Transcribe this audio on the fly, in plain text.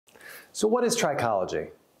So what is trichology?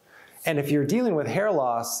 And if you're dealing with hair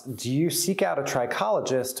loss, do you seek out a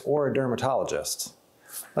trichologist or a dermatologist?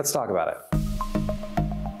 Let's talk about it.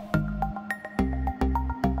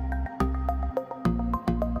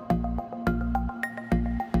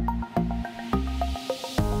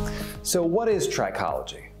 So what is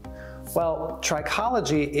trichology? Well,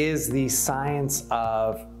 trichology is the science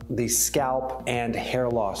of the scalp and hair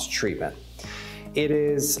loss treatment. It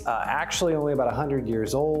is actually only about 100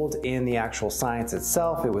 years old in the actual science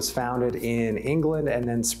itself. It was founded in England and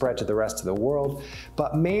then spread to the rest of the world.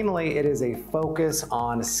 But mainly it is a focus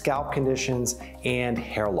on scalp conditions and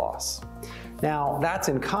hair loss. Now, that's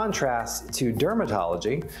in contrast to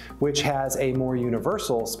dermatology, which has a more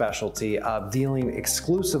universal specialty of dealing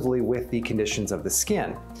exclusively with the conditions of the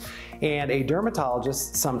skin. And a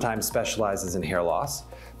dermatologist sometimes specializes in hair loss,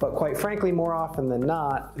 but quite frankly, more often than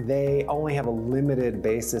not, they only have a limited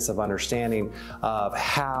basis of understanding of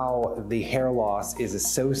how the hair loss is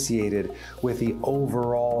associated with the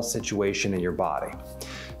overall situation in your body.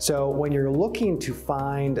 So when you're looking to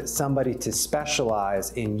find somebody to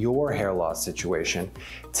specialize in your hair loss situation,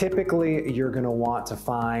 typically you're going to want to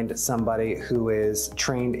find somebody who is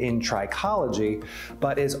trained in trichology,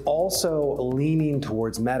 but is also leaning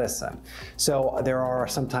towards medicine. So there are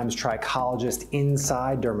sometimes trichologists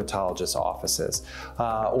inside dermatologist offices,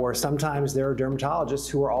 or sometimes there are dermatologists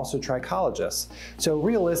who are also trichologists. So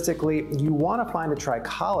realistically, you want to find a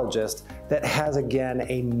trichologist that has, again,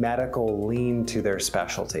 a medical lean to their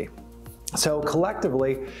specialty. So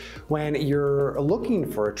collectively, when you're looking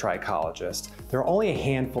for a trichologist, there are only a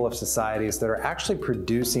handful of societies that are actually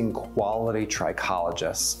producing quality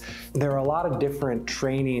trichologists. There are a lot of different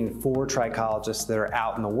training for trichologists that are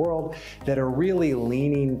out in the world that are really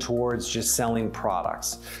leaning towards just selling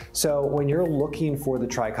products. So when you're looking for the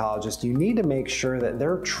trichologist, you need to make sure that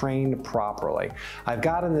they're trained properly. I've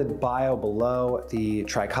got in the bio below the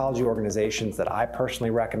trichology organizations that I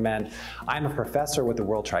personally recommend. I'm a professor with the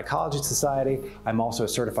World Trichology Society. I'm also a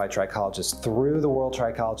certified trichologist through the World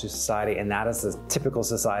Trichology Society, and that is the typical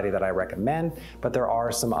society that I recommend, but there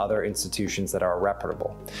are some other institutions that are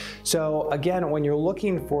reputable. So again, when you're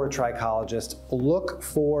looking for a trichologist, look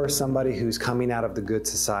for somebody who's coming out of the good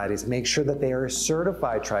societies. Make sure that they are a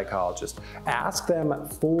certified trichologist. Ask them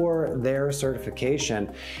for their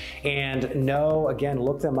certification, and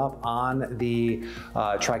look them up on the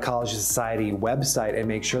Trichology Society website and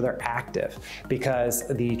make sure they're active, because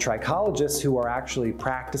the trichologists who are actually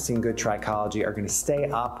practicing good trichology are going to stay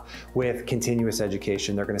up with continuous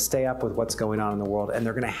education. They're going to stay up with what's going on in the world, and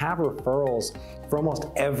they're going to have referrals for almost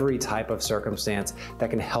every type of circumstance that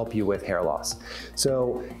can help you with hair loss.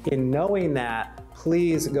 So in knowing that,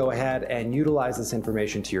 please go ahead and utilize this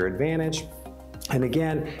information to your advantage. And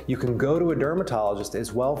again, you can go to a dermatologist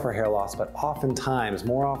as well for hair loss, but oftentimes,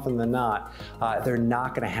 more often than not, they're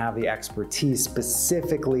not going to have the expertise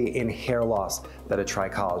specifically in hair loss that a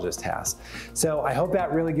trichologist has. So I hope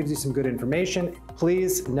that really gives you some good information.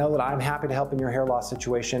 Please know that I'm happy to help in your hair loss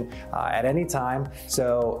situation at any time.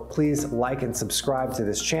 So please like and subscribe to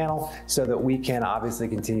this channel so that we can obviously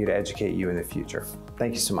continue to educate you in the future.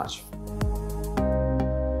 Thank you so much.